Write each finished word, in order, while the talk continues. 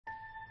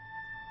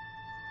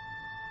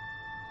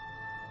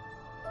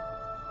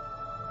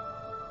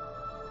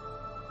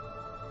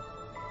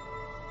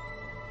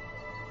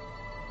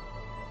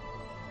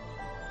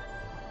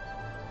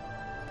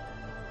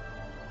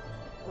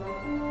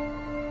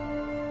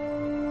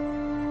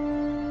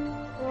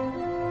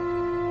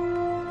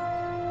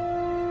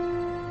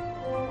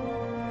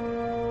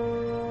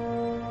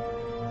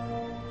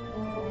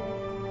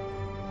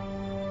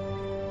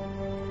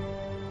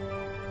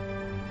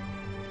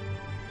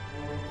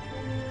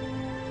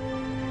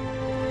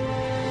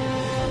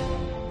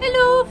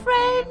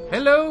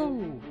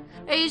Hello!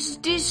 It's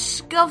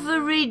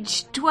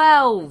Discoverage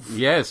 12.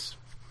 Yes.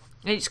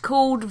 It's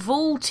called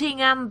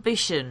Vaulting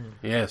Ambition.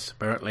 Yes,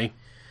 apparently.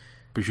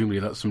 Presumably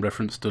that's some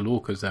reference to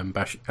Lorca's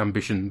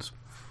ambitions.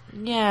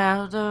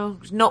 Yeah, although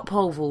it's not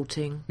pole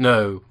vaulting.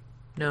 No.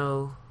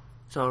 No,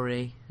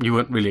 sorry. You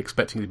weren't really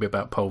expecting it to be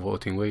about pole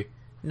vaulting, were you?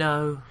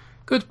 No.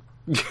 Good.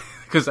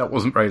 Because that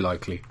wasn't very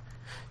likely.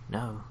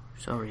 No,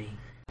 sorry.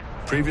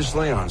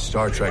 Previously on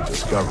Star Trek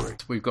Discovery.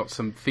 We've got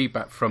some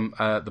feedback from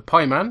the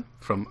Pie Man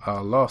from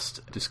our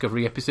last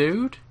Discovery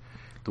episode.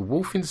 The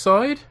Wolf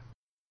Inside.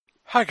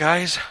 Hi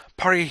guys,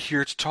 Purry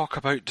here to talk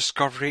about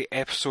Discovery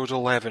Episode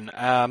 11.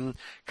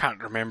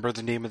 Can't remember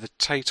the name of the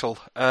title.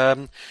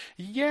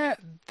 Yeah,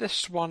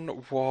 this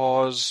one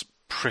was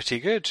pretty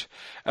good.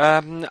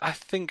 I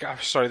think,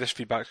 sorry, this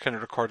feedback's kind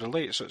of recorded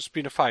late, so it's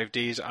been 5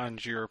 days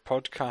and your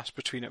podcast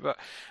between it, but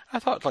I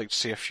thought I'd like to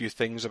say a few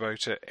things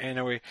about it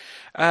anyway.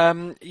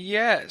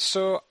 Yeah,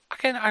 so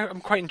again,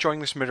 I'm quite enjoying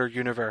this Mirror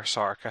Universe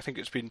arc. I think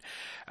it's been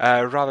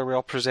rather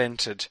well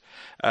presented.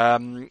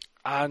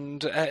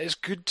 And it's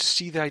good to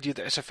see the idea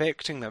that it's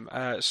affecting them.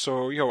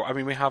 So,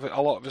 we have it,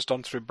 a lot of it's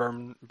done through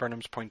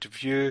Burnham's point of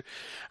view,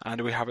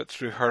 and we have it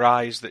through her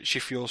eyes that she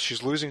feels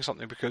she's losing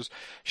something because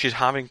she's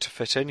having to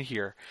fit in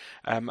here.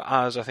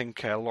 As I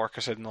think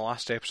Lorca said in the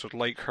last episode,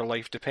 like her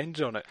life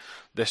depended on it.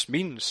 This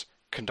means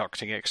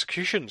conducting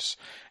executions.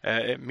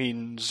 It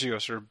means,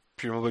 sort of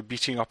presumably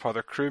beating up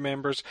other crew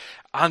members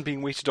and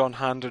being waited on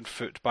hand and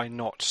foot by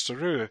not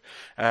Saru,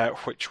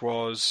 which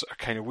was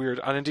kind of weird.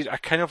 And indeed, I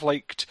kind of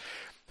liked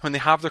when they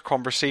have the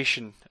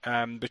conversation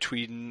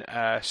between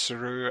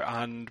Saru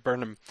and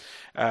Burnham.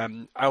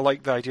 I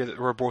like the idea that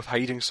we're both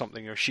hiding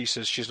something. Or she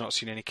says she's not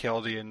seen any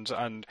Keldians,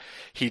 and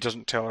he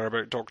doesn't tell her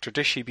about Dr.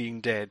 Dishy being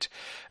dead.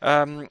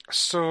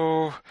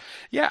 So,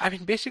 yeah,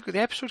 basically the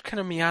episode kind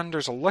of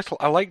meanders a little.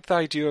 I liked the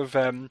idea of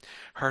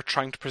her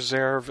trying to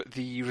preserve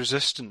the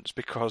resistance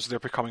because they're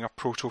becoming a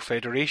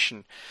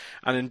proto-federation.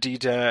 And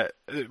indeed,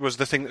 it was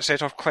the thing that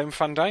set off Clem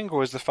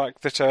Fandango, is the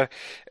fact that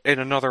in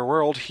another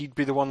world he'd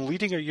be the one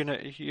leading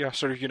a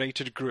sort of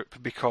united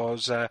group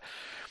because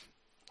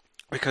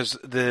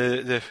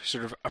the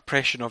sort of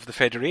oppression of the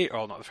Federation,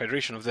 well, not the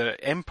Federation, of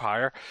the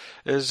Empire,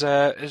 is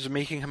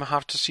making him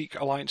have to seek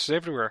alliances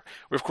everywhere.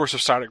 We, of course,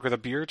 have Sarek with a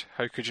beard.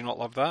 How could you not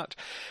love that?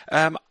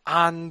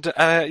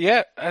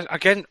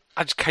 Again,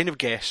 I'd kind of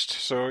guessed.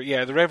 So,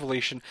 yeah, the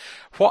revelation.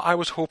 What I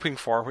was hoping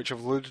for, which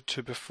I've alluded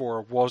to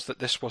before, was that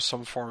this was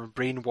some form of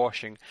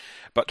brainwashing,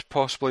 but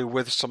possibly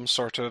with some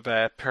sort of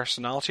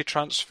personality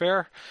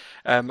transfer,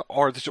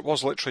 or that it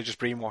was literally just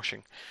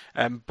brainwashing.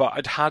 But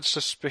I'd had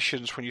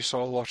suspicions when you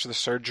saw a lot of the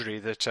surgery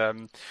that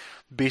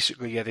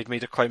basically, yeah, they'd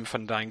made a Clem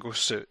Fandango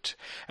suit.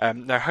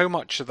 Now, how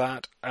much of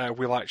that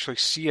we'll actually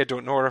see, I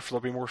don't know, or if there'll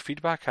be more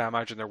feedback. I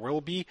imagine there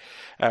will be,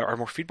 or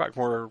more feedback,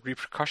 more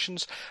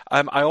repercussions.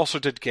 I also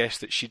did guess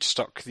that she'd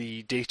stuck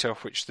the data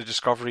which the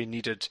Discovery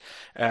needed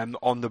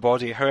on the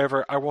body.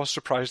 However, I was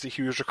surprised that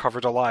he was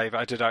recovered alive.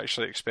 I did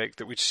actually expect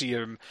that we'd see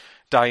him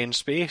die in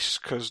space,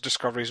 because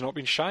Discovery's not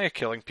been shy of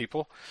killing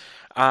people.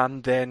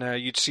 And then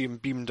you'd see him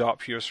beamed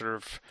up,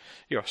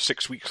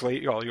 6 weeks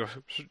later,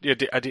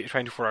 a day,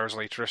 24 hours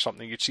later or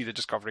something, you'd see the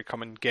Discovery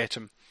come and get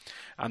him,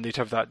 and they'd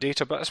have that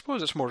data. But I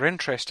suppose it's more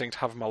interesting to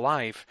have him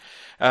alive.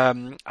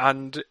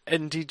 And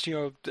indeed,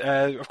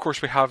 of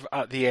course we have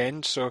at the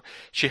end, so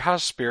she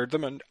has spared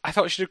them, and I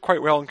thought she did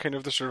quite well in kind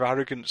of the sort of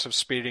arrogance of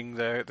sparing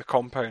the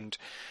compound.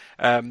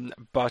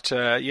 But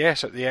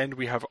yes, at the end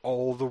we have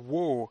all the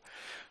woe.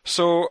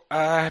 So,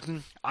 I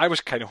was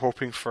kind of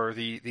hoping for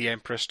the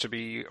Empress to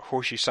be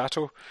Hoshi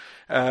Sato,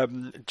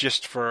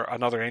 just for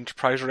another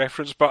Enterprise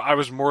reference, but I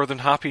was more than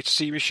happy to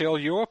see Michelle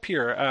Yeoh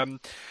appear.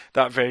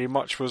 That very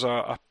much was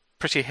a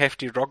pretty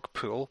hefty rug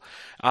pull,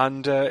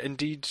 and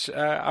indeed,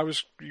 I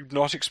was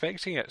not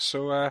expecting it.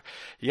 So,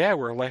 yeah,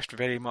 we're left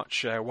very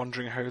much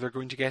wondering how they're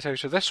going to get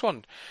out of this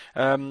one.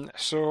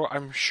 So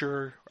I'm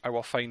sure I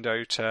will find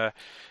out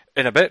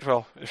in a bit,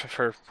 well,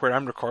 for where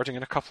I'm recording,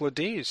 in a couple of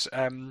days.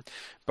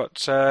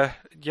 But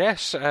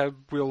yes,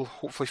 we'll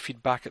hopefully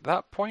feed back at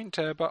that point.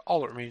 But all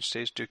that remains to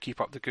say is do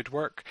keep up the good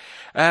work.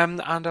 And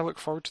I look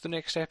forward to the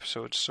next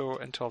episode. So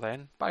until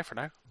then, bye for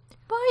now.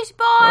 Bye.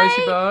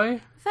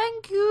 Bye.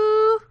 Thank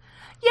you.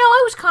 Yeah,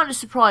 I was kind of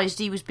surprised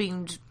he was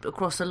beamed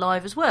across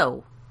alive as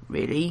well,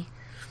 really.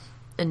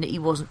 And that he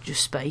wasn't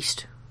just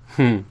spaced.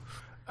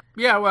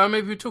 Yeah, well,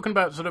 maybe we're talking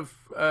about sort of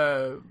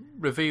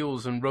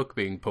reveals and rug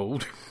being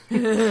pulled.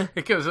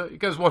 It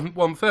goes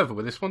one further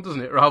with this one,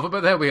 doesn't it, rather?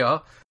 But there we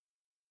are.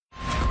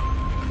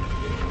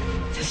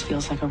 This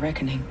feels like a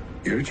reckoning.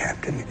 Your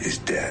captain is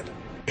dead.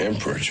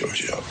 Emperor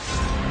Giorgio.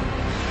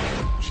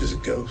 She's a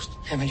ghost.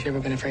 Haven't you ever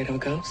been afraid of a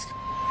ghost?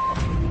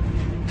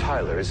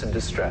 Tyler is in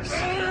distress.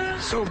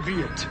 So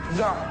be it.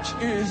 That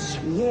is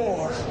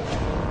war.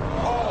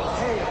 All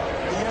hail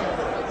the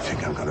Emperor. You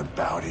think I'm gonna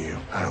bow to you?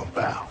 I don't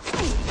bow.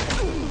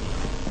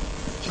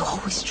 You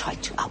always try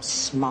to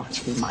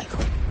outsmart me,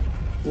 Michael.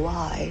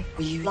 Why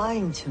were you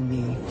lying to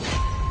me?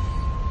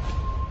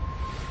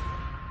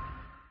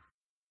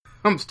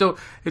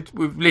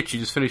 We've literally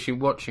just finishing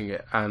watching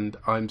it, and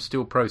I'm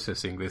still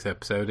processing this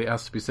episode. It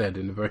has to be said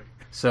in a very.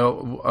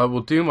 So I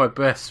will do my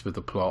best with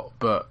the plot,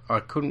 but I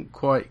couldn't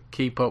quite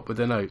keep up with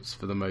the notes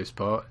for the most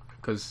part,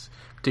 because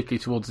particularly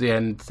towards the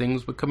end,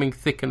 things were coming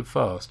thick and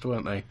fast,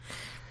 weren't they?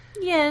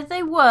 Yeah,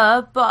 they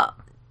were, but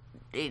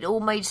it all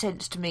made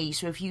sense to me.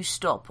 So if you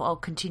stop, I'll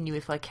continue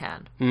if I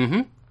can.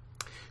 Mm-hmm.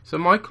 So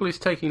Michael is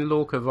taking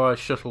Lorca via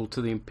shuttle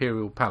to the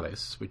Imperial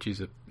Palace, which is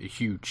a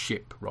huge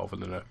ship rather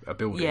than a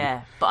building.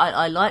 Yeah, but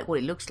I like what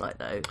it looks like,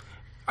 though.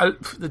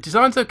 The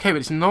design's okay, but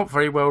it's not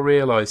very well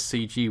realised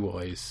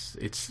CG-wise.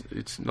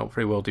 It's not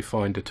very well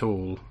defined at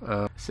all.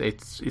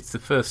 It's the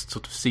first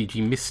sort of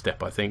CG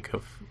misstep, I think,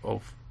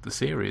 of the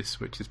series,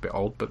 which is a bit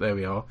odd, but there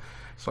we are.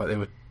 It's like they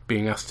were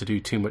being asked to do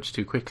too much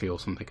too quickly or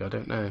something, I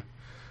don't know.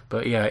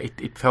 But yeah,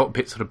 it felt a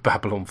bit sort of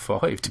Babylon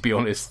 5, to be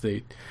honest,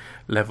 the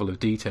level of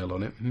detail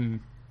on it.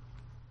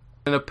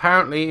 And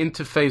apparently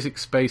interphasic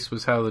space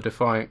was how the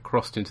Defiant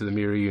crossed into the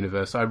Mirror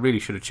Universe. I really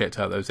should have checked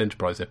out those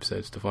Enterprise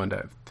episodes to find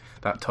out if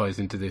that ties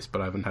into this,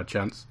 but I haven't had a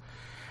chance.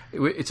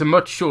 It's a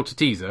much shorter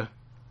teaser.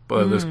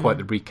 Well, there's quite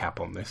the recap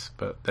on this,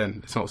 but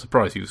then it's not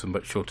surprising it was a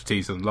much shorter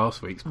teaser than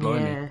last week's.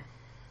 Blimey.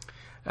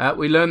 Yeah.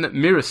 We learn that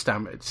Mirror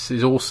Stamets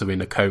is also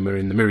in a coma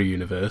in the Mirror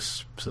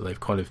Universe, so they've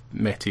kind of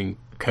met in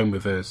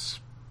Comaverse,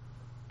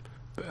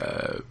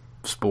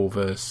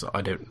 Sporeverse.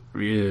 I don't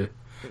really...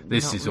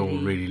 This Not is really.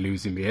 all really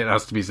losing me, it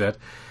has to be said.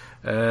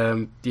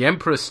 The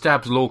Emperor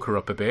stabs Lorca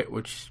up a bit,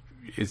 which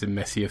is a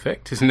messy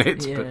effect, isn't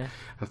it? Yeah. But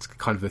that's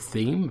kind of a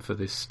theme for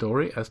this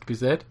story, it has to be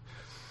said.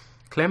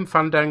 Clem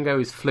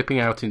Fandango is flipping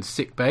out in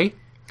sickbay,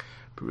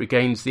 but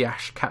regains the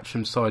Ash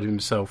Ketchum side of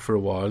himself for a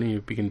while, and you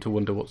begin to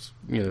wonder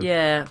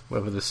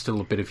whether there's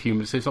still a bit of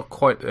human. So it's not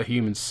quite a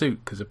human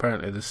suit, because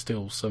apparently there's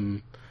still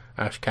some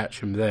Ash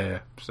Ketchum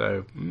there.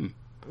 So,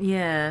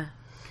 Yeah,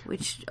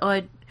 which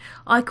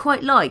I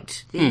quite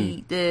liked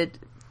the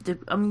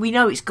I mean, we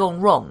know it's gone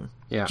wrong.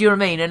 Yeah. Do you know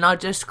what I mean? And I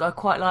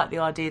quite like the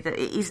idea that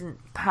it isn't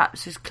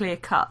perhaps as clear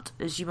cut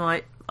as you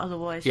might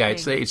otherwise yeah,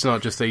 think. it's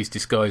not just that he's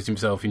disguised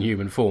himself in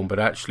human form, but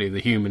actually the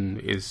human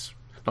is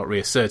not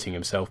reasserting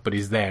himself, but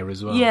is there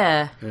as well.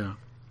 Yeah.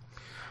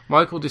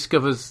 Michael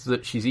discovers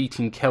that she's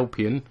eating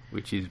Kelpian,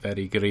 which is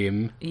very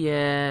grim.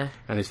 Yeah.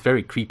 And it's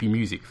very creepy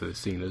music for the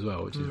scene as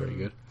well, which is very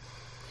good.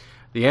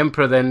 The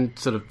Emperor then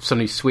sort of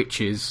suddenly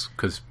switches,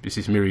 because this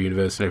is Mirror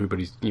Universe and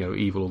everybody's,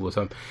 evil all the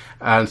time,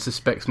 and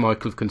suspects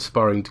Michael of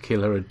conspiring to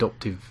kill her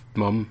adoptive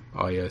mum,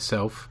 i.e.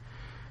 herself,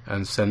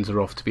 and sends her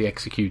off to be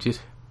executed.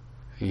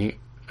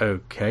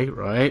 Okay,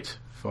 right,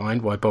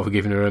 fine, why bother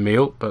giving her a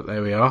meal? But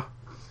there we are.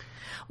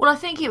 Well, I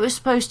think it was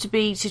supposed to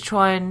be to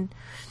try and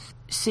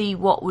see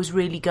what was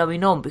really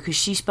going on, because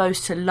she's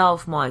supposed to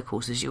love Michael,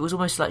 so it was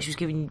almost like she was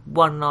giving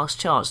one last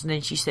chance, and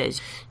then she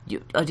says,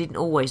 I didn't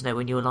always know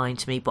when you were lying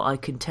to me, but I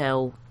can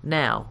tell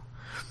now.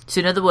 So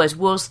in other words,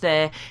 was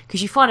there,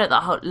 because you find out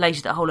that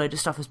later that whole load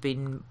of stuff has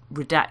been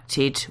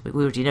redacted.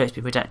 We already know it's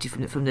been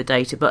redacted from the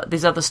data, but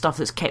there's other stuff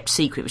that's kept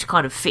secret, which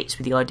kind of fits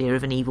with the idea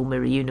of an evil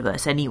mirror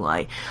universe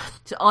anyway.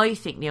 So I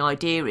think the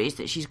idea is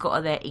that she's got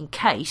her there in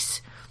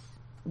case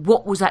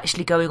what was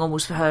actually going on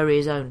was for her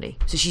ears only.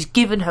 So she's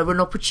given her an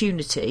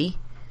opportunity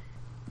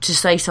to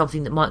say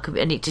something that might come,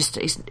 and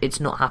it's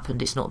not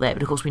happened. It's not there.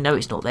 But of course we know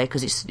it's not there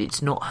because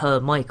it's not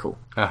her Michael.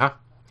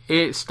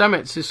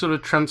 Stamets is sort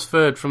of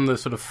transferred from the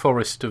sort of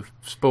forest of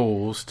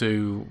spores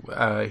to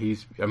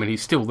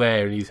he's still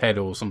there in his head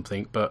or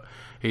something, but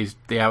he's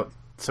the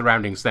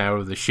surroundings now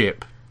of the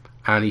ship,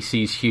 and he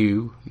sees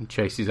Hugh and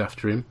chases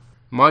after him.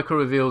 Michael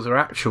reveals her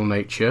actual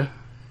nature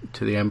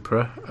to the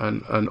Emperor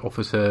and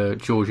offers her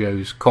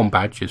Giorgio's comm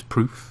badge as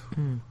proof.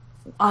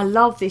 I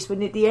love this when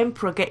the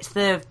Emperor gets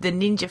the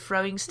ninja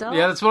throwing star.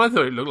 Yeah, that's what I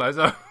thought it looked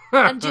like.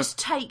 And just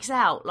takes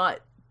out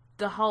like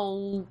the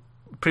whole,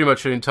 pretty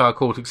much an entire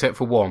court except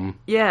for one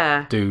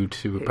yeah, dude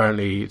who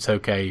apparently it's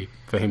okay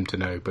for him to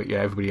know, but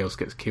yeah, everybody else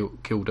gets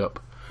killed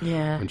up.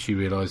 Yeah. When she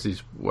realises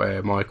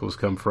where Michael's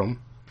come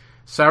from.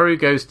 Saru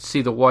goes to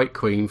see the White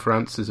Queen for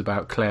answers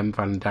about Clem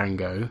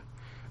Fandango,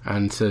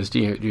 and says, do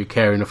you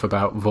care enough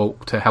about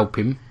Volk to help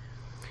him?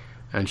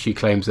 And she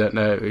claims that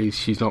no,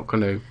 she's not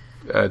going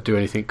to do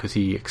anything because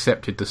he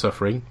accepted the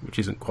suffering, which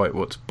isn't quite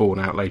what's borne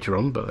out later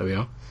on, but there we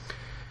are.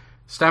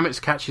 Stamets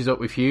catches up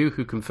with Hugh,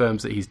 who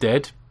confirms that he's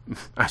dead,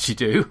 as you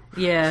do.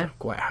 Yeah. Not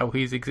quite how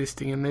he's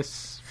existing in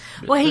this.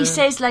 Well, he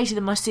says later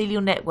the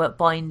mycelial network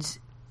binds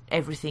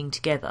everything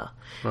together.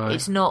 Right.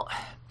 It's not.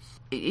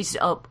 It's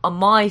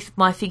my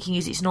thinking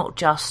is it's not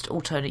just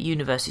alternate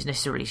universes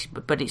necessarily,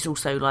 but it's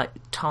also like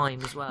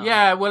time as well.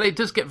 Yeah, well, it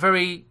does get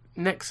very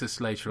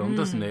Nexus later on,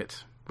 doesn't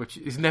it? Which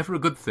is never a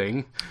good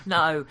thing.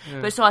 No,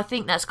 but so I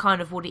think that's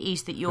kind of what it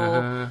is that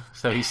you're.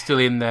 So he's still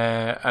in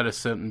there at a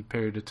certain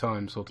period of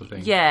time, sort of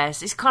thing.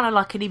 Yes, it's kind of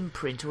like an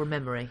imprint or a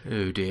memory.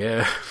 Oh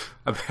dear,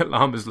 I bet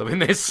Lama's loving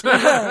this.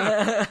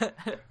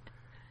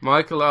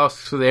 Michael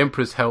asks for the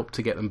Emperor's help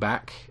to get them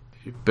back,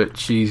 but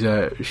she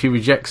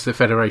rejects the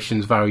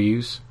Federation's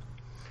values.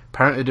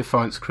 Apparently the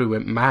Defiant's crew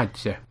went mad,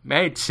 sir.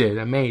 Mad, sir,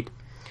 they're mad.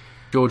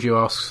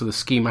 Giorgio asks for the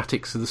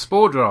schematics of the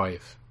spore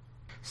drive.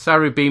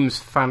 Saru beams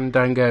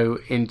Fandango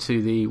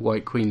into the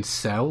White Queen's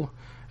cell,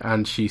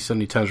 and she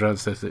suddenly turns around and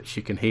says that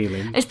she can heal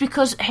him. It's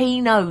because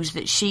he knows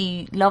that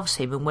she loves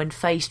him, and when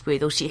faced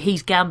with,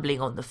 he's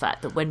gambling on the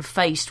fact that when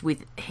faced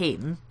with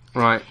him,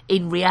 right,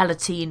 in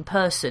reality, in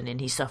person, in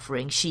his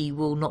suffering, she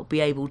will not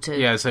be able to...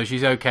 Yeah, so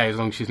she's okay as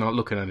long as she's not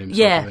looking at him.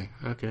 Yeah. Sort of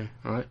thing. Okay,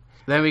 right.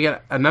 Then we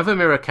get another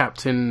mirror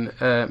captain,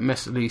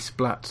 messily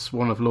splats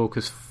one of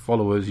Lorca's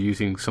followers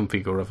using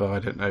something or other, I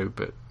don't know,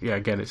 but yeah,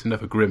 again, it's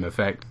another grim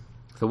effect.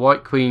 The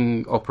White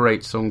Queen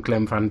operates on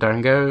Glen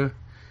Fandango,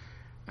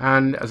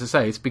 and as I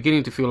say, it's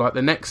beginning to feel like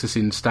the Nexus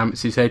in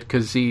Stamets' head,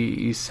 because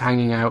he's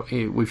hanging out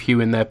with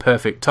Hugh in their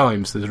perfect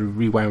time, so they're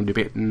rewound a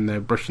bit and they're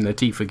brushing their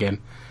teeth again.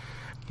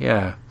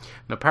 Yeah.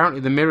 And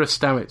apparently the mirror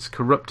Stamets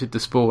corrupted the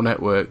Spore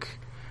network,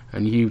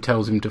 and Hugh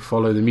tells him to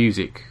follow the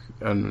music,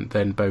 and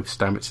then both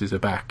Stametses are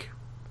back.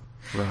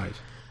 Right.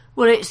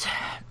 Well, it's...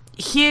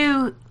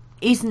 Hugh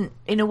isn't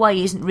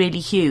really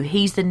Hugh.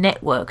 He's the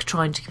network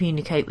trying to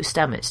communicate with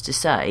Stamets to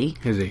say...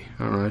 Is he?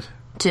 All right.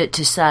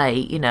 To say,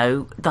 you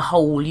know, the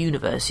whole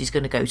universe is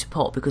going to go to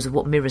pot because of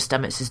what Mirror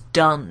Stamets has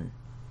done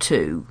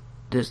to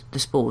the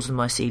Spores and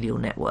Mycelial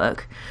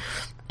network,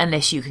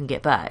 unless you can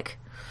get back.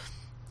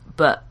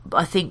 But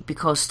I think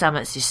because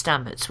Stamets is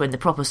Stamets, when the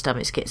proper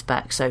Stamets gets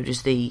back, so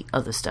does the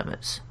other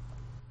Stamets.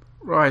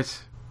 Right.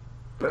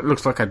 But it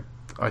looks like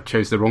I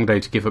chose the wrong day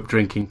to give up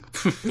drinking.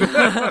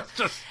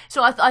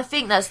 So I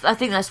think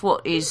that's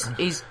what is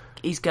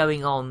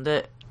going on,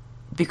 that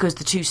because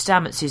the two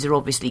Stametses are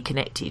obviously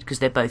connected because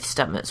they're both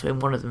Stamets. When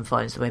one of them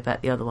finds the way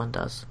back, the other one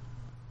does.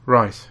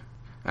 Right.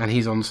 And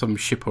he's on some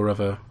ship or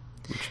other.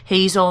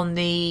 He's on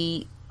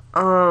the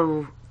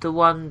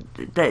one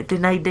they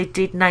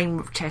did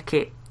name check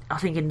it. I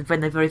think when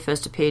they very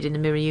first appeared in the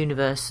Mirror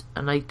Universe,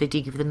 and they did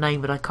give the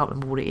name, but I can't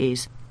remember what it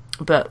is.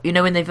 But you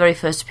know, when they very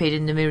first appeared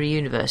in the Mirror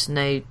Universe, and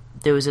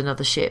there was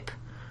another ship.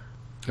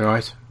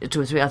 Right. 2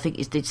 or 3. I think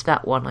it's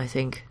that one. I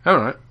think. All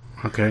right.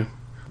 Okay.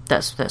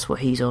 That's what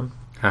he's on.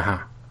 Uh-huh.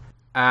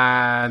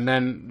 And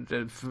then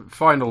the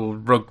final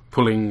rug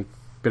pulling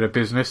bit of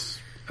business.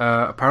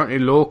 Apparently,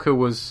 Lorca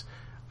was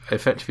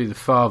effectively the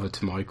father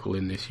to Michael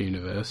in this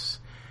universe,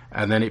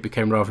 and then it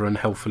became rather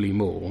unhealthily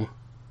more.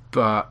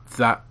 But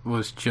that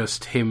was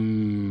just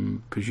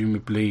him,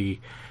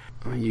 presumably,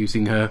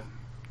 using her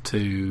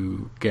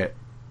to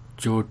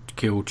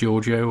kill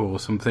Giorgio or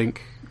something.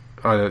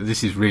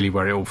 This is really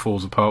where it all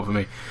falls apart for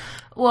me.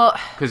 Well,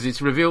 because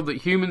it's revealed that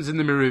humans in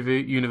the Mirror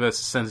Universe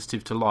are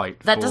sensitive to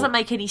light. That doesn't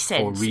make any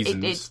sense. For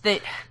reasons.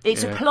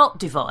 It's a plot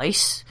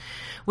device,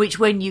 which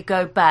when you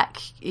go back,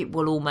 it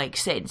will all make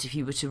sense if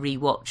you were to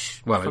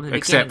rewatch. Well, from the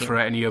except beginning. for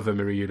any other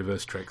Mirror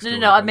Universe treks.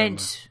 No. I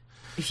meant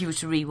if you were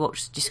to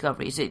rewatch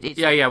Discovery.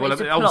 Well,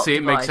 obviously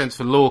it makes sense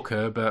for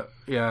Lorca, but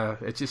yeah,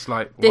 it's just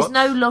like there's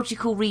no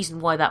logical reason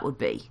why that would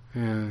be.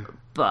 Yeah.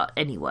 But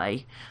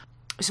anyway.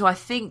 So I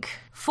think,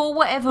 for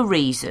whatever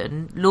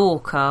reason,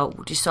 Lorca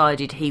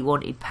decided he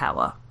wanted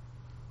power.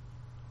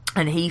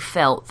 And he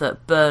felt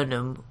that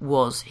Burnham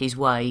was his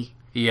way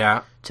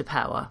to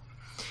power.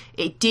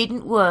 It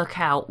didn't work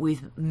out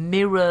with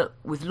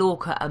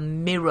Lorca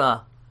and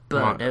Mirror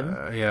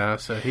Burnham.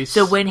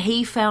 So when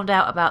he found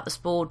out about the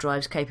Spore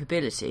Drive's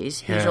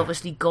capabilities, he's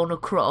obviously gone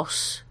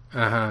across,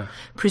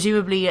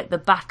 presumably at the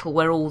battle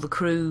where all the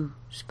crew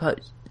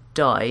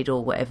died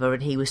or whatever,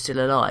 and he was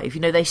still alive. You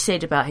know, they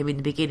said about him in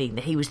the beginning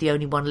that he was the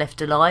only one left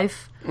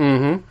alive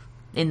in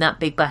that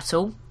big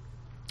battle.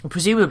 And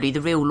presumably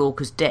the real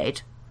Lorca's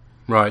dead.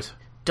 Right.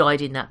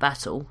 Died in that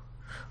battle.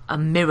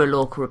 And Mirror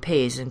Lorca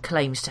appears and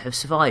claims to have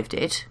survived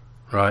it.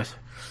 Right.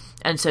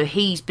 And so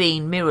he's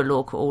been Mirror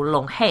Lorca all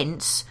along.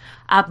 Hence,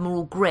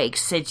 Admiral Gregg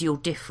says you're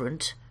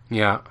different.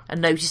 Yeah. And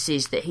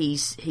notices that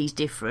he's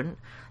different.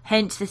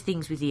 Hence the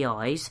things with the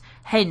eyes.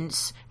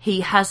 Hence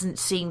he hasn't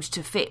seemed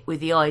to fit with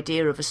the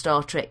idea of a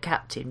Star Trek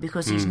captain,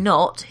 because he's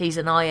not. He's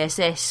an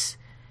ISS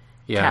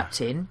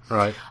captain.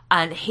 Right.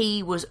 And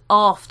he was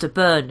after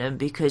Burnham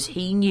because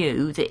he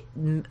knew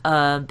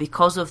that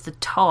because of the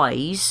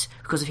ties,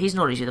 because of his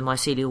knowledge of the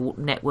mycelial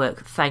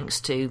network,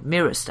 thanks to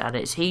Mirror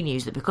Stamets, he knew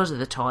that because of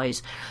the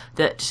ties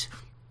that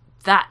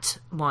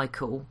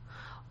Michael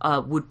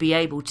would be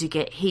able to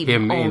get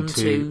him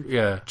onto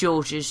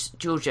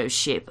Giorgio's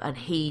ship, and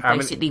he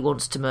basically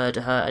wants to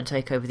murder her and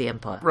take over the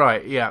Empire.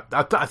 Right, yeah.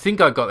 I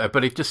think I got there,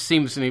 but it just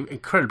seems an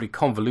incredibly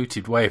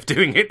convoluted way of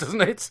doing it, doesn't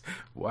it?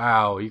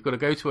 Wow, you've got to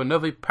go to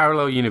another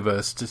parallel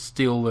universe to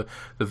steal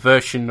the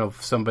version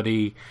of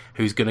somebody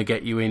who's going to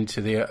get you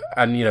into the...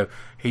 And, you know,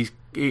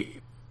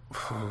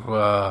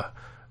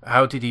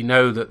 how did he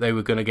know that they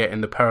were going to get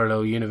in the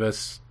parallel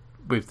universe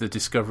with the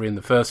Discovery in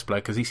the first place?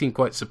 Because he seemed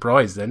quite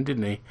surprised then,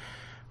 didn't he?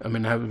 I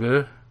mean,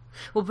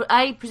 well,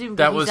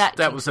 presumably he's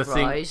acting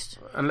surprised.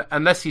 Thing.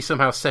 Unless he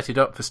somehow set it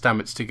up for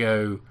Stamets to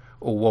go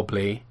all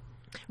wobbly.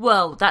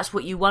 Well, that's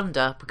what you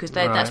wonder, because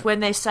that's when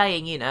they're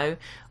saying, you know,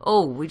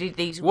 we did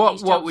these...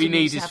 What we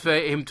need is for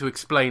him to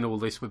explain all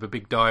this with a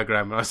big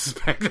diagram, I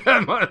suspect.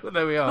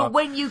 There we are. But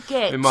when you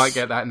get... We might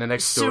get that in the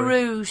next story.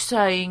 Saru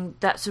saying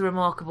that's a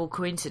remarkable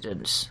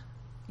coincidence.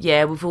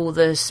 Yeah, with all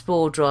the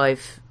Spore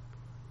Drive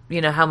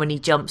how many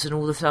jumps and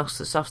all the stuff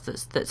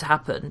that's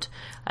happened,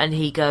 and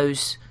he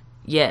goes,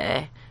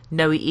 yeah.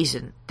 No, it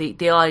isn't.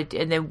 The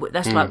idea, and then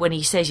that's like when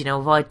he says,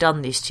 have I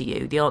done this to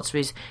you? The answer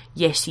is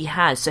yes, he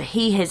has. So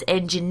he has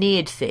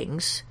engineered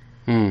things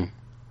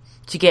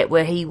to get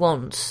where he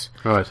wants,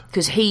 right?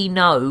 Because he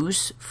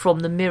knows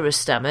from the mirror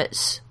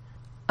stamets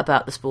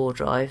about the spore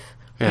drive.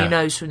 Yeah. He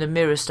knows from the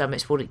mirror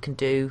stamets what it can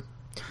do,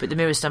 but the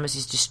mirror stamets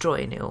is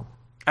destroying it all.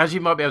 As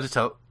you might be able to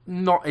tell,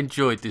 not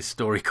enjoyed this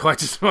story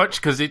quite as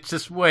much because it's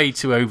just way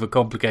too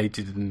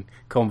overcomplicated and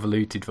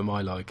convoluted for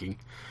my liking,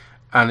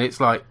 and it's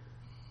like.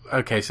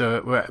 Okay,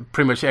 so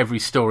pretty much every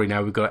story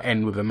now we've got to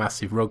end with a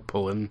massive rug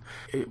pull, and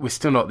we're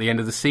still not at the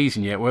end of the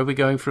season yet. Where are we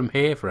going from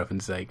here, for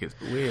heaven's sake? It's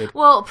weird.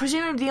 Well,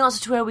 presumably the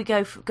answer to where we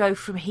go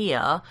from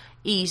here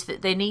is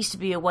that there needs to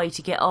be a way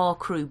to get our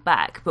crew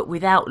back, but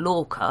without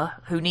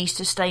Lorca, who needs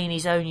to stay in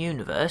his own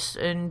universe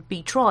and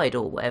be tried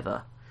or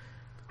whatever.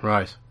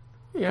 Right.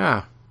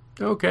 Yeah.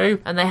 Okay.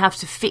 And they have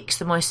to fix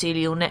the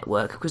mycelial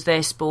network because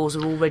their spores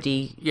are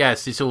already...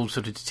 Yes, it's all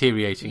sort of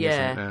deteriorating,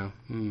 yeah. Isn't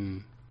it,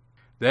 now?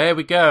 There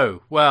we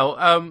go. Well,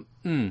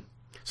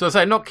 so I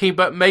say not keen,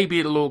 but maybe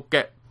it'll all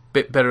get a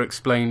bit better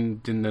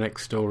explained in the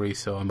next story,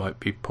 so I might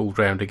be pulled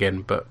round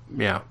again, but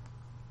yeah.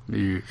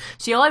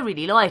 See, I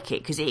really like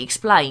it because it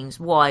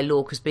explains why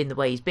Lorca's been the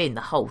way he's been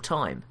the whole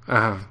time.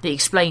 It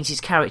explains his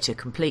character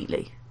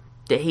completely.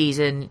 That he's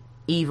an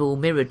evil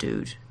mirror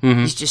dude.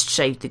 Mm-hmm. He's just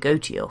shaved the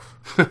goatee off.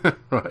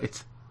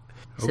 Right.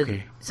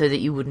 Okay. So that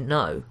you wouldn't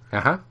know.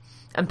 Uh-huh.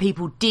 And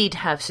people did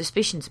have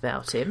suspicions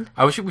about him.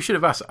 We should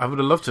have asked. I would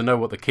have loved to know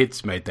what the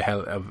kids made the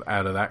hell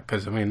out of that,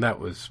 because, I mean, that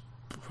was...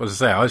 As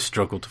I say, I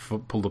struggled to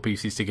pull the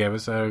pieces together,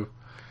 so...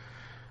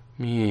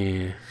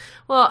 Yeah.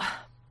 Well,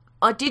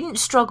 I didn't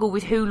struggle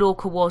with who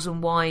Lorca was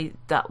and why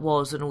that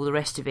was and all the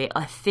rest of it.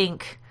 I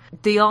think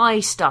the eye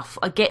stuff,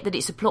 I get that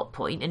it's a plot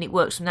point and it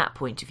works from that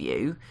point of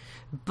view,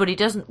 but it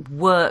doesn't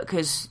work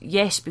as,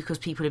 yes, because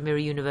people in mirror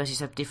universes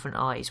have different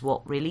eyes.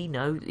 What, really?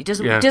 No, it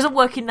doesn't. Yeah. It doesn't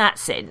work in that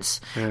sense,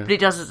 but it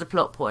does as a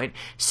plot point.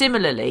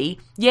 Similarly,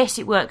 yes,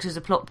 it works as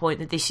a plot point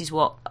that this is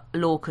what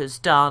Lorca's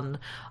done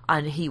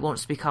and he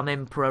wants to become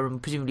emperor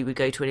and presumably would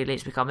go to any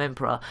lengths to become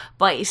emperor,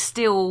 but it's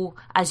still,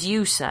 as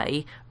you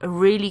say, a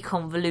really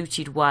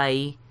convoluted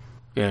way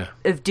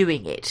of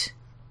doing it.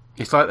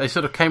 It's like they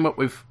sort of came up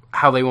with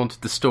how they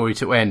wanted the story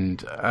to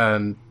end,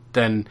 and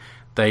then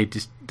they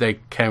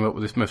came up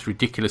with this most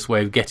ridiculous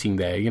way of getting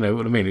there. You know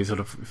what I mean? It's sort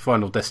of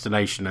final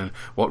destination, and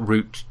what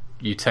route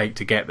you take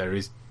to get there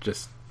is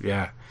just,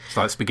 it's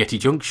like Spaghetti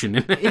Junction,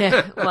 isn't it?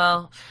 Yeah,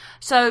 well,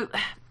 so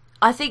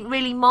I think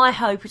really my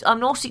hope is,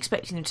 I'm not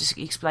expecting them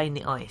to explain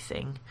the eye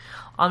thing.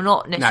 I'm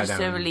not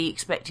necessarily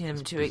expecting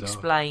them to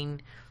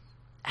explain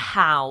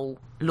how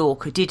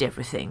Lorca did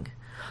everything.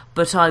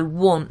 But I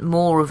want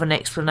more of an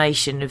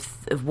explanation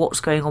of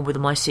what's going on with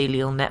the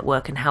mycelial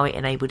network and how it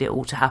enabled it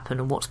all to happen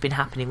and what's been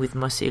happening with the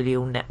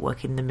mycelial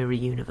network in the mirror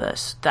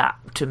universe. That,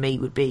 to me,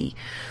 would be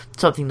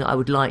something that I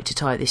would like to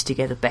tie this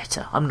together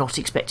better. I'm not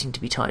expecting it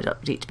to be tied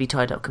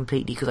up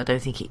completely because I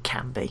don't think it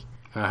can be.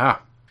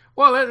 Aha.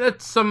 Well,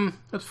 let's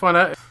find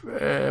out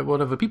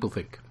what other people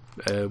think.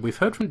 We've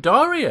heard from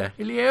Daria.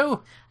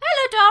 Hello.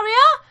 Hello,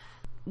 Daria.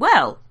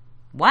 Well,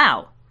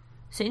 wow.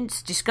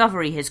 Since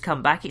Discovery has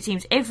come back, it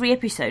seems every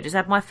episode has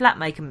had my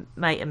flatmate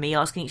and me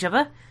asking each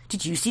other,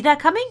 did you see that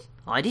coming?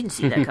 I didn't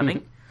see that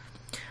coming.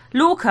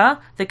 Lorca,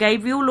 the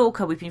Gabriel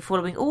Lorca we've been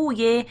following all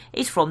year,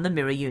 is from the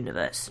Mirror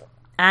Universe.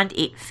 And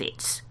it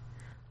fits.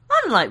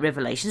 Unlike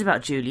revelations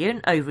about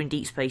Julian over in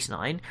Deep Space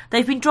Nine,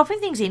 they've been dropping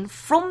things in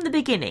from the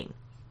beginning.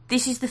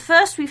 This is the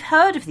first we've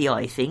heard of the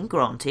eye thing,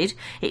 granted.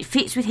 It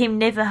fits with him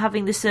never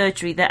having the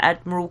surgery that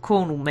Admiral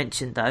Cornwall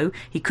mentioned, though.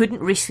 He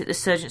couldn't risk that the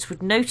surgeons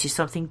would notice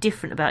something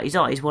different about his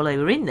eyes while they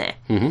were in there.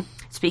 Mm-hmm.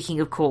 Speaking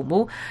of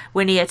Cornwall,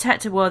 when he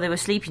attacked her while they were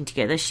sleeping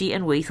together, she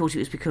and we thought it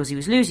was because he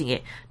was losing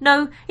it.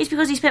 No, it's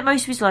because he spent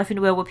most of his life in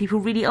a world where people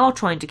really are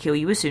trying to kill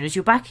you as soon as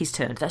your back is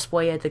turned. That's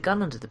why he had the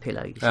gun under the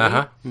pillow, you see.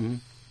 Uh-huh. Mm-hmm.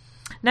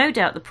 No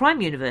doubt the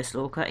Prime Universe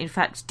Lorca, in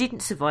fact,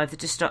 didn't survive the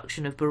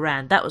destruction of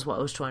Buran. That was what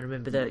I was trying to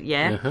remember.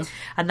 Uh-huh.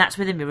 And that's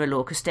where the Mirror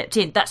Lorca stepped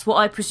in. That's what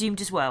I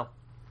presumed as well.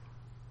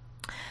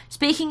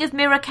 Speaking of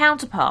mirror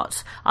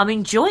counterparts, I'm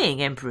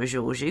enjoying Emperor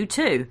Georgiou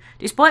too.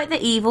 Despite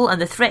the evil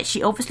and the threat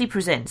she obviously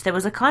presents, there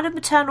was a kind of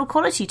maternal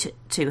quality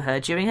to her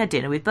during her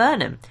dinner with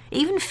Burnham,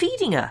 even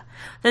feeding her.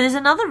 Though there's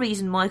another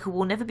reason Michael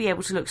will never be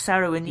able to look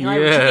Saru in the eye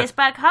when she gets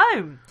back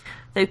home.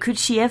 Though could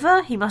she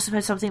ever? He must have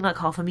had something like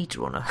 0.5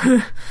 metre on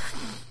her.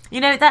 You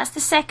know, that's the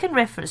second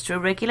reference to a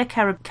regular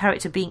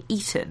character being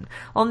eaten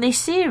on this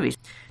series.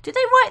 Did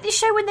they write this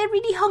show when they're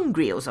really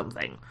hungry or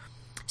something?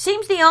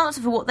 Seems the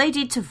answer for what they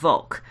did to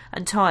Vok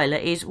and Tyler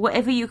is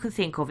whatever you can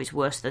think of, it's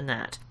worse than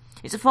that.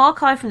 It's a far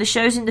cry from the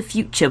shows in the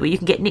future where you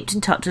can get nipped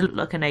and tucked to look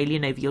like an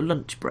alien over your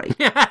lunch break.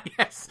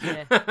 Yes.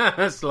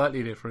 Yeah.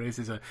 Slightly different. This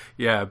is a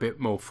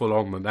bit more full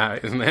on than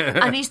that, isn't it?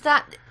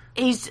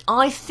 And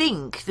I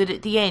think that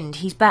at the end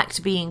he's back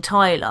to being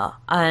Tyler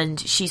and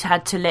she's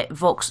had to let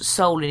Vok's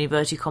soul in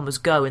inverted commas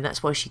go, and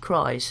that's why she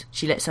cries.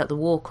 She lets out the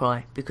war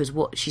cry because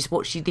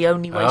the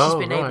only way she's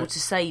been able to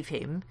save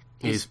him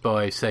is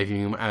by saving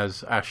him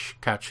as Ash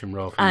Ketchum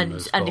rather than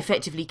as and Vok.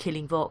 effectively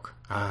killing Vok.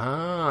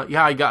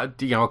 Yeah,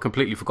 I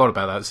completely forgot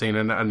about that scene,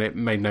 and it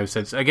made no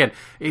sense. Again,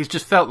 it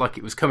just felt like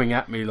it was coming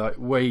at me like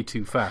way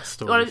too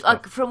fast. Well,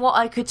 from what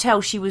I could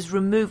tell, she was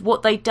removed.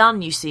 What they'd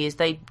done, you see, is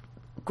they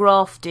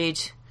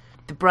grafted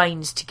the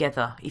brains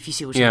together, if you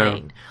see what I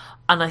mean.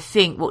 And I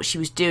think what she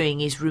was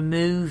doing is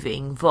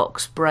removing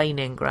Vok's brain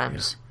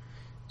engrams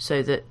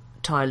so that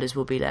Tyler's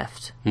will be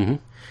left.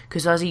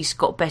 Because as he's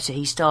got better,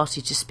 he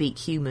started to speak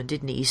human,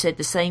 didn't he? He said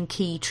the same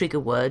key trigger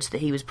words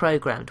that he was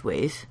programmed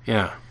with.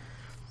 Yeah.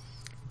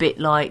 Bit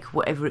like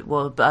whatever it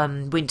was,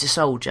 Winter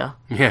Soldier.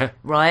 Yeah.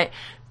 Right?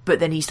 But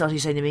then he started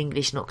saying them in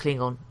English, not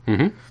Klingon.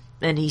 Mm-hmm.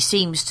 And he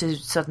seems to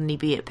suddenly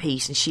be at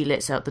peace, and she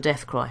lets out the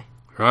death cry.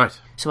 Right.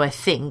 So I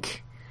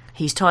think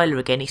he's Tyler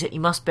again, except you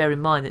must bear in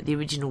mind that the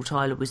original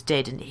Tyler was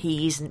dead, and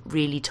he isn't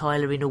really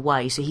Tyler in a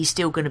way, so he's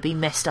still going to be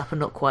messed up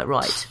and not quite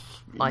right,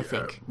 I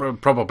think.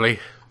 Probably.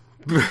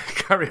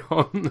 Carry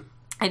on.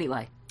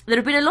 Anyway, there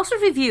have been a lot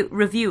of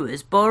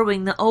reviewers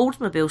borrowing the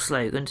Oldsmobile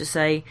slogan to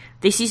say,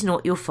 "This is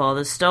not your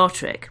father's Star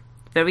Trek."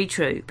 Very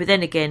true, but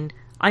then again,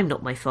 I'm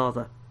not my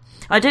father.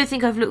 I don't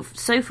think I've looked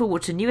so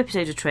forward to a new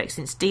episode of Trek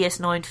since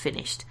DS9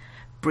 finished.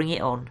 Bring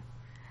it on.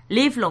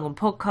 Live long on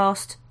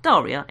podcast,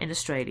 Daria in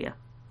Australia.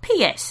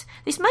 P.S.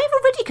 This may have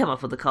already come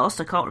up on the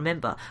cast, I can't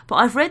remember, but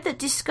I've read that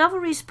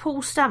Discovery's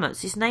Paul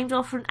Stamets is named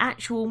after an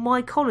actual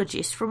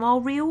mycologist from our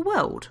real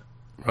world.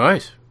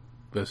 Right.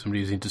 There's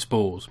somebody who's into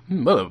spores.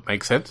 Well, that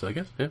makes sense, I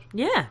guess.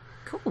 Yeah,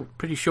 cool.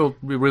 Pretty sure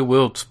real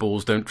world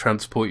spores don't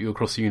transport you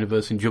across the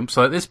universe in jumps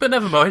like this, but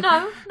never mind.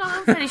 No,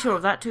 I'm fairly sure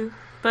of that too.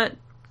 But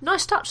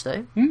nice touch,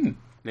 though.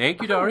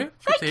 Thank you, Daria. Good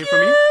Thank to hear you. from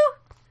you.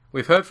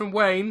 We've heard from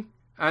Wayne,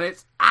 and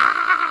it's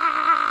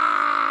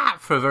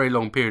for a very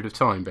long period of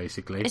time,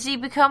 basically. Has he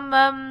become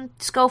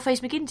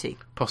Skullface McGinty?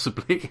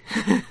 Possibly.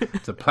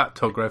 It's a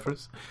Plattog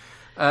reference.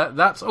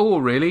 That's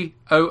all, really.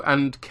 Oh,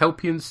 and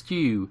Kelpian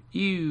Stew.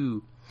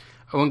 Ew.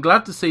 Oh, I'm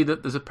glad to see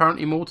that there's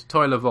apparently more to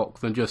Tyler Vok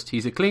than just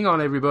he's a Klingon,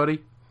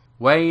 everybody.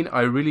 Wayne,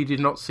 I really did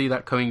not see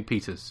that coming,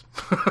 Peters.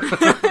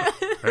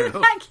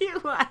 Thank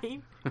you,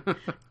 Wayne.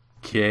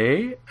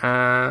 Okay,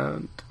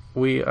 and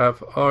we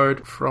have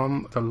heard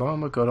from the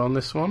Llama God on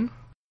this one.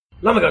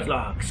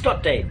 Lamagotlag,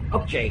 Scott-Dave,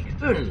 Okjake,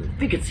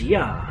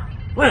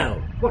 Vigitsia.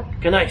 Well, what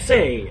can I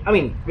say? I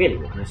mean, really,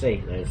 what can I say?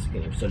 There's,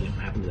 so little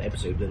happened in the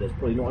episode that there's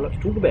probably not a lot to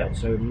talk about,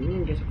 so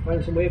I guess I'll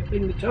find some way of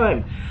filling the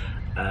time.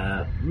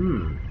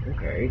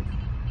 Okay.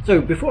 So,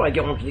 before I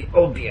get on to the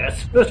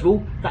obvious, first of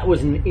all, that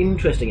was an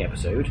interesting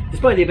episode.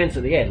 Despite the events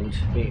at the end,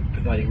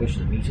 providing most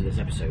of the meat of this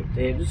episode,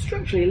 it was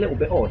structurally a little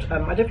bit odd.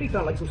 I definitely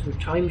felt like some sort of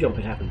time jump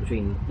had happened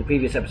between the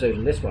previous episode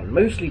and this one,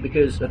 mostly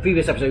because the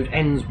previous episode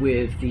ends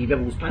with the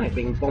Rebels planet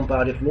being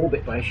bombarded from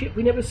orbit by a ship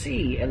we never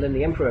see, and then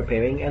the Emperor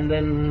appearing, and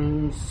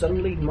then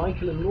suddenly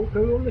Michael and Lorca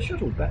are on the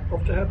shuttle back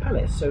off to her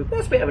palace. So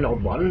that's a bit of an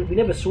odd one. We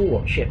never saw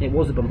what ship it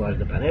was that bombarded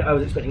the planet. I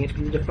was expecting it to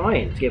be the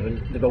Defiant,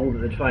 given the role that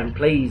the Defiant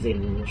plays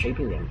in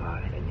shaping the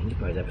Empire.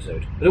 Enterprise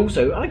episode. But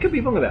also, I could be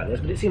wrong about this,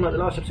 but it seemed like the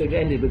last episode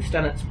ended with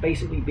Stamets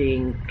basically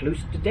being close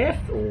to death,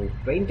 or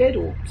brain dead,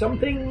 or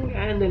something,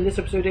 and in this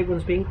episode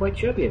everyone's being quite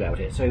chirpy about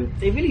it. So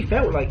it really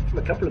felt like, from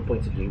a couple of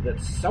points of view, that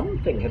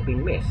something had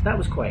been missed. That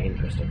was quite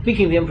interesting.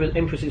 Speaking of the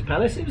Empress's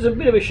palace, it was a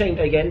bit of a shame,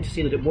 again, to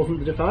see that it wasn't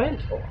the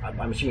Defiant. Or,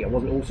 I'm assuming it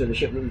wasn't also the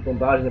ship that was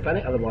bombarding the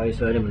planet, otherwise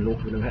Burnham and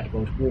Lorca would have had to go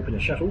on to warp in a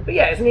shuttle. But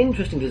yeah, it's an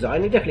interesting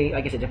design. I guess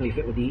it definitely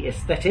fit with the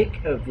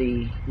aesthetic of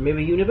the Mirror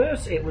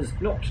Universe. It was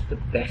not the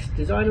best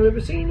design I've ever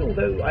seen,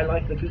 although I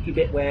like the kooky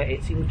bit where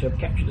it seems to have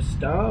captured a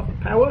star of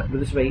power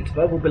with this rate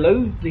above or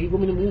below the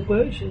Woman in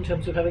Warbird in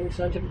terms of having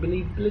scientific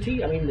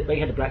believability. I mean, they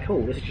had a black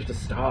hole. This is just a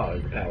star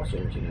of the power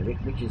source,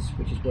 which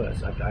is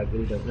worse. I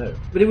really don't know.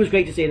 But it was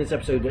great to see in this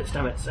episode that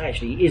Stamets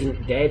actually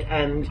isn't dead,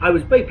 and I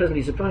was very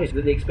pleasantly surprised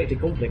that the expected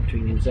conflict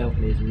between himself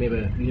and his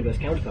Mirror Universe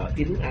counterpart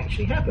didn't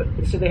actually happen.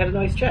 Instead, they had a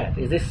nice chat.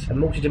 Is this a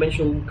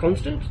multi-dimensional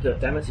constant that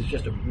Stamets is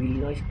just a really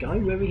nice guy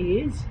wherever he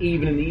is,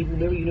 even in the evil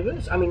Mirror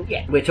Universe? I mean,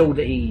 yeah, we're told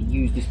that he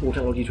used this spore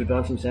technology to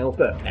advance himself,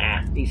 but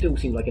he still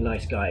seemed like a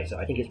nice guy, so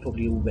I think it's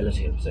probably all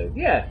relative. So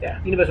yeah,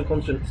 universal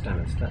constant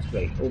Stamets, that's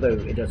great. Although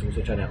it does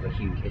also turn out that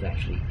Hugh is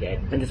actually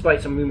dead. And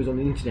despite some rumours on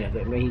the internet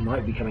that he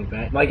might be coming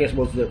back, my guess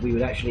was that we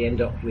would actually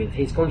end up with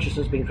his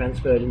consciousness being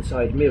transferred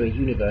inside Mirror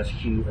Universe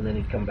Hugh, and then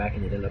he'd come back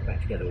and they'd end up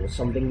back together, or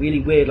something really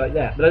weird like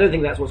that. But I don't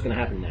think that's what's going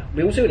to happen now.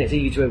 We also, and it's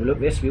easy to overlook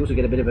this, we also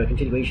get a bit of a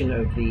continuation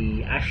of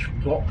the Ash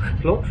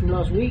Vok plot from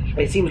last week.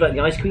 It seems like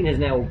the Ice Queen has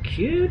now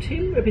cured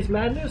him of his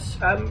madness.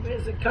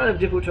 It's kind of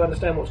difficult to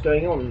understand what's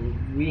going on,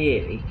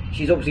 really.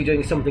 She's obviously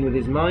doing something with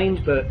his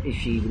mind, but is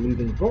she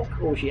removing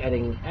Vok, or is she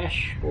adding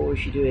Ash, or is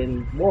she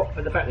doing what?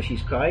 And the fact that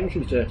she's crying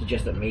seems to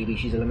suggest that maybe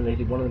she's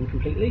eliminated one of them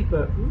completely,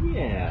 but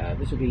yeah,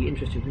 this would be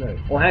interesting to know.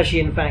 Or has she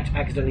in fact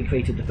accidentally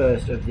created the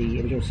first of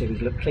the original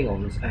series look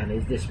Klingons, and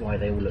is this why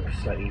they all look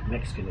slightly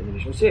Mexican in the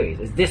original series?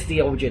 Is this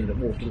the origin that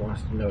Worf didn't want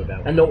us to know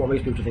about, and not what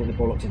most people think the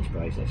Bollocks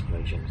Enterprise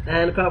explanations?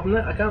 And apart from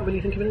that, I can't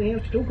really think of anything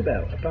else to talk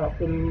about, apart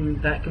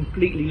from that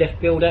completely left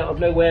field out of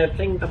nowhere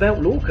thing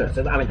about Lorca.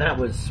 So, I mean, that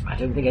was... I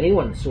don't think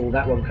anyone saw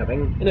that one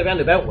coming. In a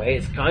roundabout way,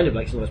 it's kind of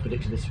like someone else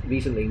predicted this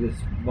recently, was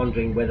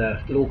wondering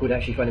whether Lorca would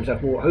actually find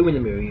himself more at home in the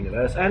Mirror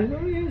Universe, and,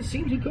 well, yeah, it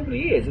seems he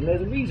probably is, and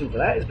there's a reason for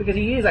that. It's because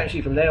he is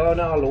actually from there on.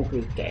 Lorca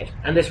is dead.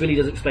 And this really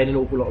does explain an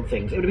awful lot of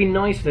things. It would have been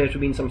nice if there to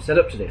have been some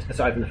setup to this,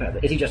 aside from the fact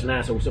that, is he just an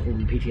asshole suffering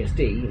from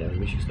PTSD,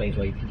 which explains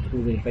why he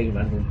all the fame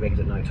around Greg's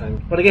at night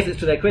time. But I guess it's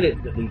to their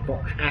credit that the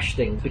Bok Ash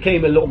thing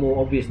became a lot more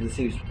obvious as the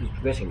series was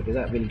progressing, because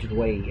that really took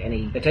away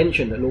any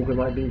attention that Lorca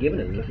might have been given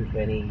and looking for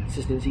any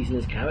consistencies in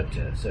his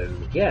character. So,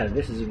 yeah,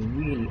 this is a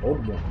really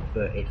odd one,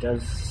 but it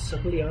does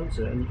subtly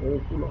answer an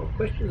awful lot of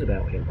questions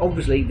about him.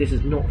 Obviously, this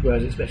is not where I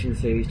was expecting the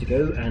series to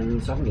go,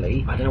 and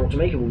suddenly, I don't know what to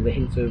make of all the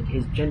hints of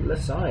his gentler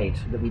side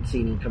that we'd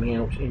seen coming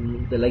out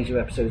in the later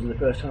episodes in the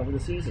first half of the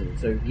season.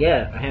 So,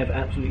 yeah, I have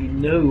absolutely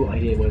no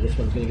idea where this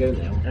one's going to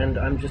go now, and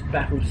I'm just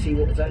baffled to see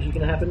what's actually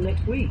going to happen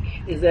next week.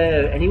 Is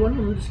there anyone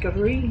on the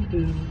Discovery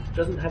who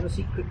doesn't have a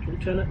secret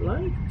alternate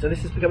life? So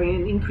this is becoming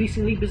an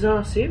increasingly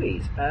bizarre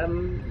series.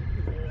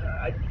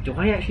 Do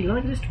I actually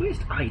like this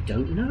twist? I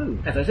don't know.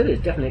 As I said,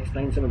 it definitely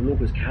explains some of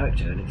Lorca's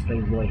character and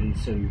explains why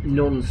he's so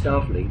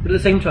non-Starfleet. But at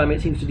the same time,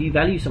 it seems to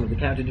devalue some of the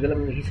character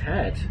development that he's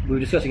had. We were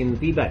discussing in the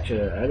feedback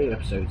to earlier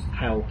episodes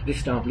how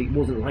this Starfleet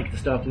wasn't like the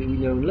Starfleet we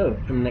know and love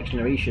from the Next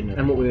Generation.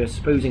 And what we were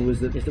supposing was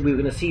that we were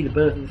going to see the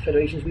birth of the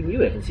Federation as we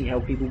knew it and see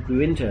how people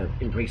grew into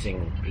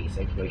embracing peace,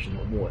 exploration,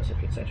 war,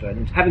 etc., etc.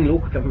 And having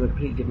Lorca come from a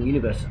completely different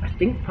universe, I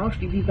think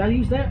partially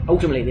devalues that.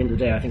 Ultimately, at the end of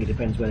the day, I think it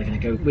depends where they're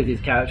going to go with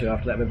his character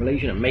after that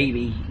revelation, and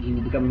maybe he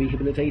will become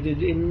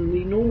rehabilitated in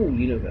the normal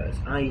universe.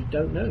 I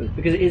don't know.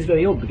 Because it is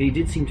very odd, because he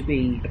did seem to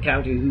be a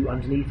character who,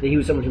 underneath, he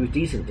was someone who was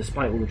decent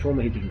despite all the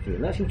trauma he'd been through,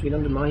 and that seems to be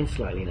undermined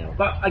slightly now.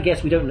 But I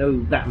guess we don't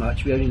know that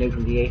much. We only know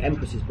from the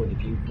Empress's point of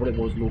view what it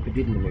was Lorca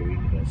did in the Mirror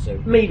Universe, so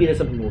maybe there's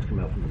something more to come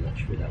out from the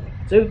watch with that one.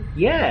 So,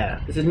 yeah,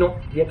 this is not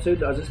the episode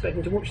that I was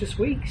expecting to watch this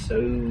week, so,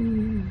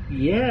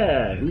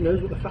 yeah, who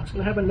knows what the fuck's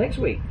going to happen next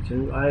week.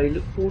 So I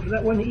look forward to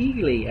that one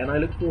eagerly, and I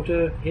look forward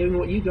to hearing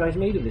what you guys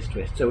made of this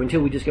twist. So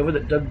until we discover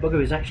that Doug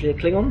Bugger is actually a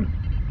Klingon,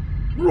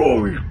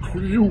 glory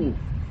to you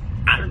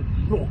and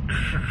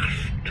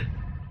bOrgCast.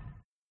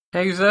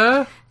 Hey,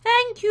 sir.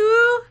 Thank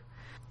you.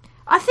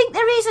 I think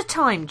there is a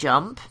time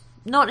jump.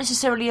 Not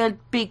necessarily a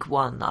big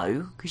one,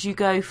 though, because you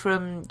go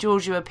from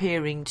Georgia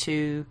appearing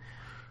to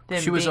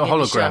them She was being a in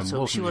the hologram, shuttle.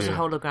 wasn't She was she? a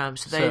hologram.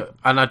 So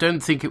And I don't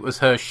think it was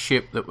her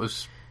ship that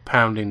was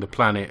pounding the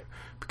planet,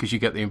 because you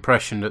get the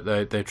impression that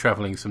they're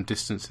travelling some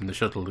distance in the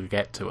shuttle to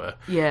get to her.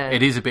 Yeah.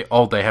 It is a bit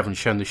odd they haven't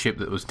shown the ship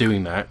that was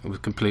doing that. It was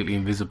completely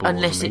invisible.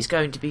 unless wasn't it's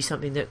going to be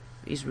something that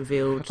is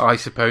revealed. I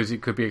suppose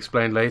it could be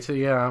explained later,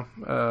 yeah.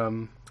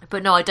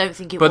 But no, I don't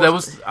think it But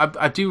was. there was...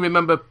 I do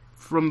remember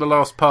from the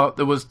last part,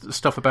 there was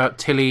stuff about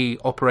Tilly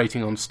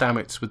operating on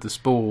Stamets with the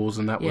spores,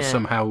 and that was Yeah.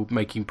 somehow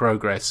making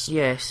progress.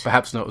 Yes.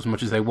 Perhaps not as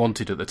much as they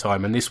wanted at the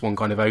time. And this one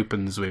kind of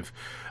opens with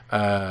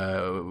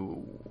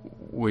Doug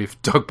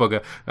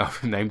Bugger. Oh,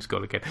 name's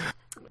gone again.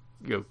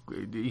 You know,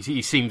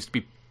 he seems to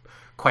be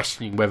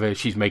questioning whether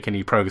she's making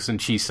any progress,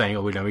 and she's saying,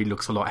 "Oh, he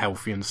looks a lot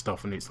healthy and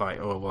stuff." And it's like,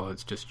 "Oh, well,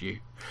 it's just you."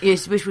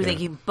 Yes, which we're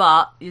thinking,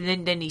 but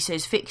then he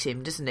says, "Fix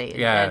him," doesn't he?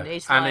 Yeah, and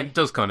it's and like, it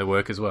does kind of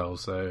work as well.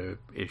 So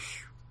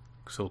ish.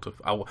 Sort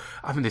of.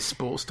 I mean, this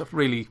sports stuff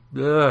really.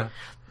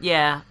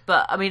 yeah,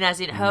 but I mean, as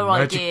in her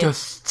Magic idea,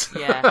 dust.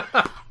 yeah.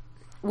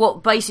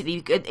 What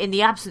basically, in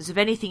the absence of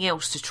anything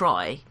else to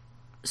try,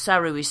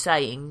 Saru is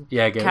saying,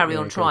 carry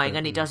on trying,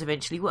 and it does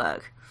eventually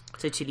work.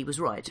 So Tilly was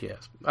right.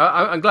 Yes,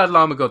 I'm glad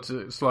Lama got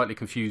slightly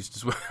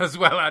confused as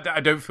well. I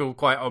don't feel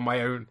quite on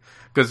my own,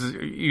 because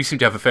you seem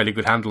to have a fairly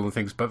good handle on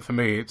things, but for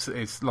me,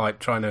 it's like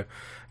trying to,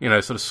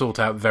 sort of sort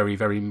out very,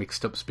 very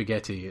mixed up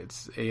spaghetti.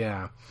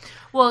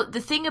 Well, the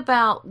thing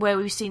about where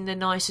we've seen the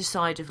nicer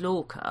side of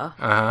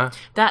Lorca,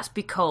 that's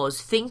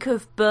because think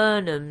of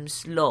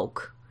Burnham's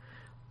log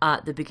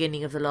at the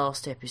beginning of the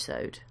last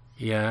episode.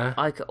 Yeah.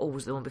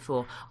 Was the one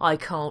before. I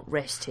can't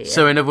rest here.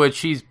 So in other words,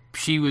 she's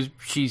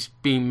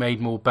been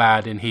made more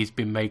bad, and he's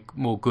been made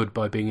more good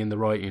by being in the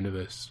right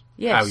universe.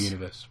 Yes. Our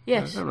universe.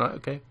 Yes. Oh, right.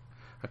 Okay.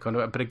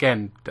 But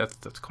again, that's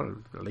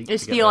kind of a leap.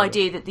 It's the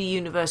idea that the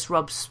universe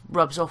rubs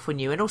off on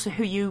you, and also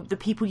the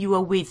people you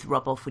are with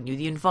rub off on you.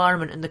 The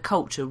environment and the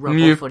culture rub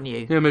off on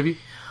you. Yeah, maybe.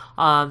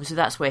 So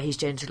that's where his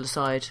gentler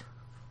side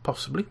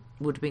possibly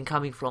would have been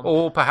coming from.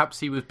 Or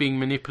perhaps he was being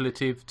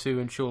manipulative to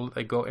ensure that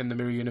they got in the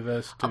Mirror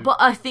Universe. But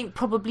I think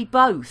probably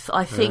both.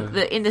 I think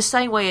that in the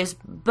same way as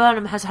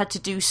Burnham has had to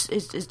do,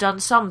 has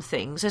done some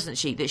things, hasn't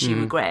she, that she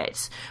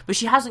regrets, but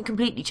she hasn't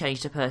completely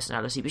changed her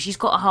personality, but she's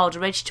got a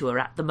harder edge to her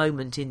at the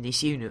moment in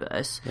this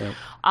universe. Yeah.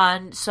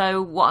 And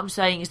so what I'm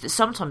saying is that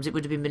sometimes it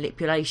would have been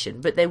manipulation,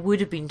 but there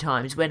would have been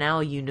times when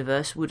our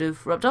universe would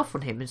have rubbed off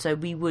on him, and so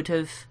we would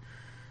have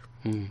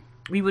seen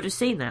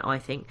that, I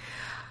think.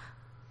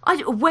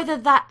 Whether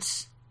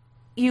that's...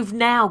 You've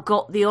now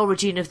got the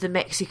origin of the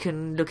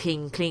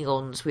Mexican-looking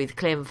Klingons with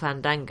Clem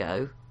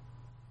Fandango.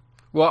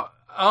 What?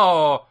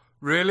 Oh,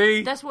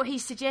 really? That's what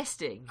he's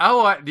suggesting.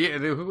 Oh,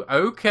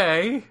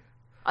 okay.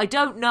 I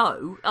don't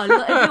know.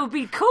 It would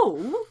be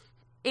cool,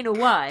 in a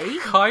way.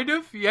 Kind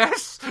of,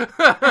 yes.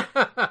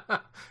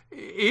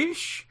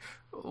 Ish?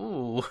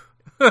 Ooh.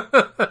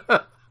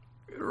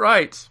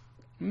 Right.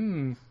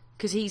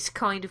 Because he's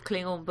kind of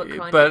Klingon, but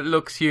kind But of...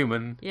 looks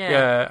human.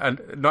 Yeah.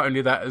 And not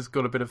only that, has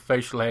got a bit of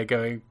facial hair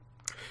going.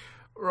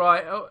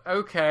 Right,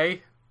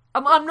 okay.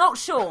 I'm not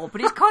sure,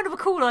 but it's kind of a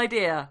cool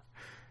idea.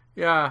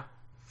 Yeah.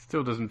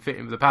 Still doesn't fit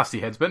in with the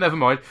pasty heads, but never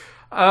mind.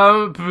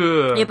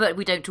 Yeah, but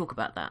we don't talk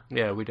about that.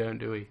 Yeah, we don't,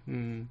 do we?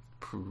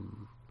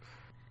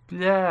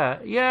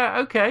 Yeah,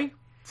 okay.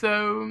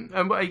 So,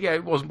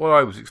 it wasn't what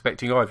I was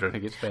expecting either, I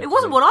think it's fair. It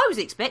wasn't what I was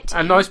expecting.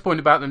 A nice point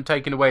about them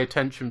taking away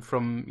attention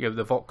from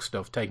the Vox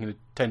stuff, taking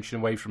attention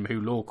away from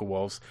who Lorca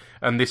was,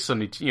 and this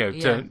suddenly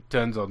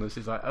turns on us.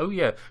 It's like, oh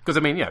yeah,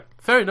 because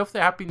fair enough. They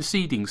have been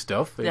seeding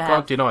stuff. You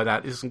can't deny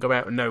that. This doesn't come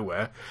out of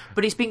nowhere.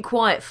 But it's been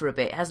quiet for a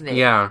bit, hasn't it?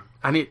 Yeah,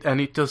 and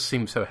it does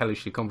seem so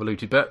hellishly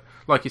convoluted. But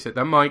like you said,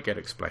 that might get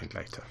explained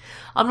later.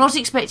 I'm not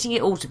expecting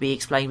it all to be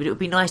explained, but it would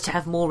be nice to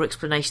have more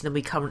explanation than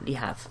we currently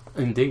have.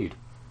 Indeed.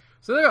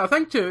 So there,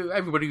 thank you to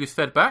everybody who's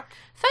fed back.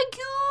 Thank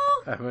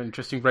you! I have an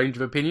interesting range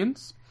of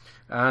opinions.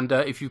 And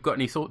if you've got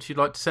any thoughts you'd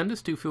like to send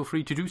us, do feel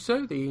free to do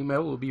so. The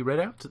email will be read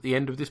out at the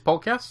end of this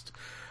podcast.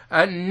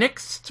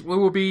 Next, we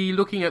will be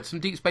looking at some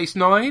Deep Space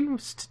Nine,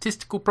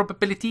 statistical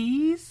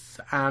probabilities,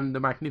 and the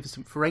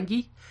magnificent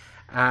Ferengi.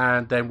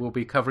 And then we'll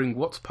be covering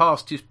What's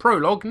Past His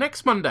Prologue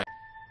next Monday.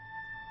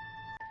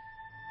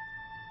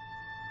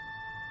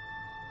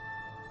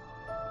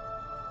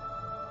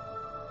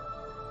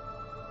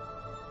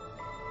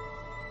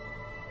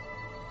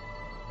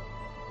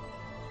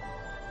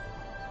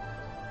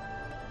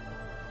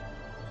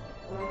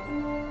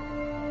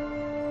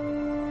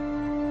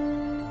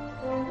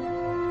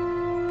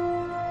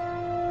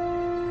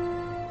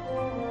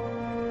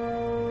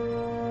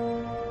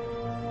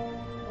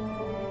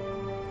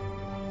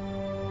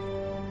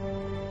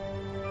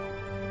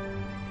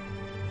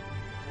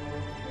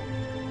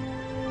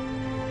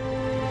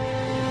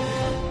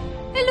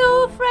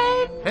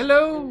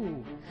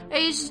 Hello!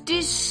 It's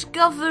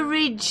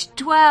Discoverage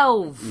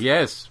 12.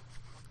 Yes.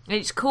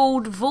 It's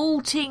called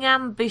Vaulting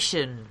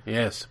Ambition.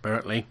 Yes,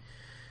 apparently.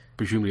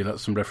 Presumably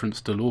that's some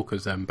reference to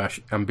Lorca's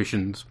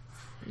ambitions.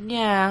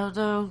 Yeah,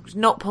 though it's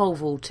not pole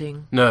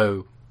vaulting.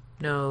 No.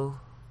 No.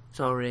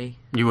 Sorry.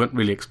 You weren't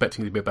really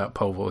expecting it to be about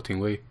pole vaulting,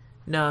 were you?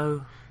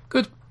 No.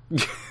 Good.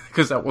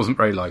 Because that wasn't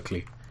very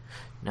likely.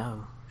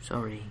 No.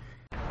 Sorry.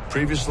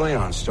 Previously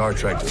on Star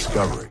Trek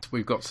Discovery.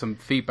 We've got some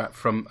feedback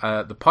from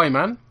the Pie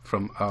Man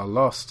from our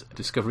last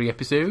Discovery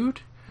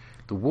episode.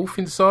 The Wolf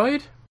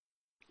Inside.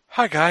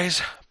 Hi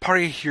guys,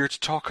 Purry here to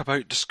talk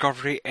about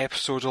Discovery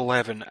Episode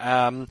 11.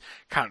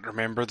 Can't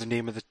remember the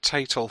name of the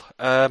title.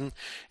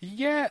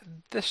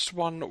 This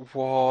one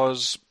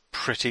was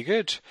pretty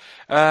good.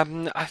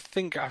 I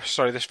think,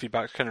 sorry, this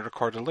feedback's kind of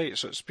recorded late,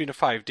 so it's been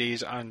 5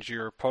 days and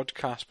your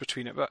podcast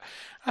between it, but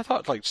I thought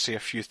I'd like to say a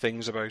few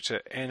things about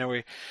it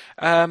anyway.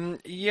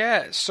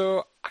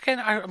 So again,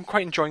 I'm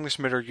quite enjoying this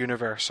Mirror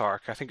Universe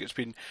arc. I think it's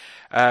been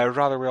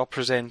rather well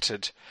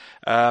presented.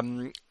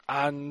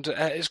 And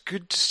it's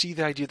good to see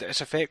the idea that it's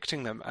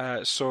affecting them.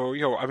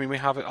 We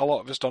have it, a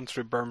lot of it's done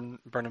through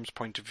Burnham's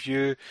point of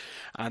view,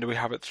 and we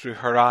have it through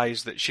her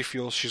eyes that she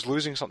feels she's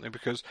losing something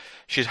because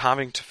she's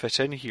having to fit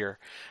in here.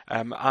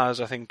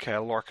 As I think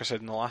Lorca said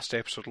in the last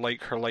episode,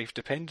 like her life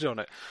depended on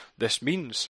it. This means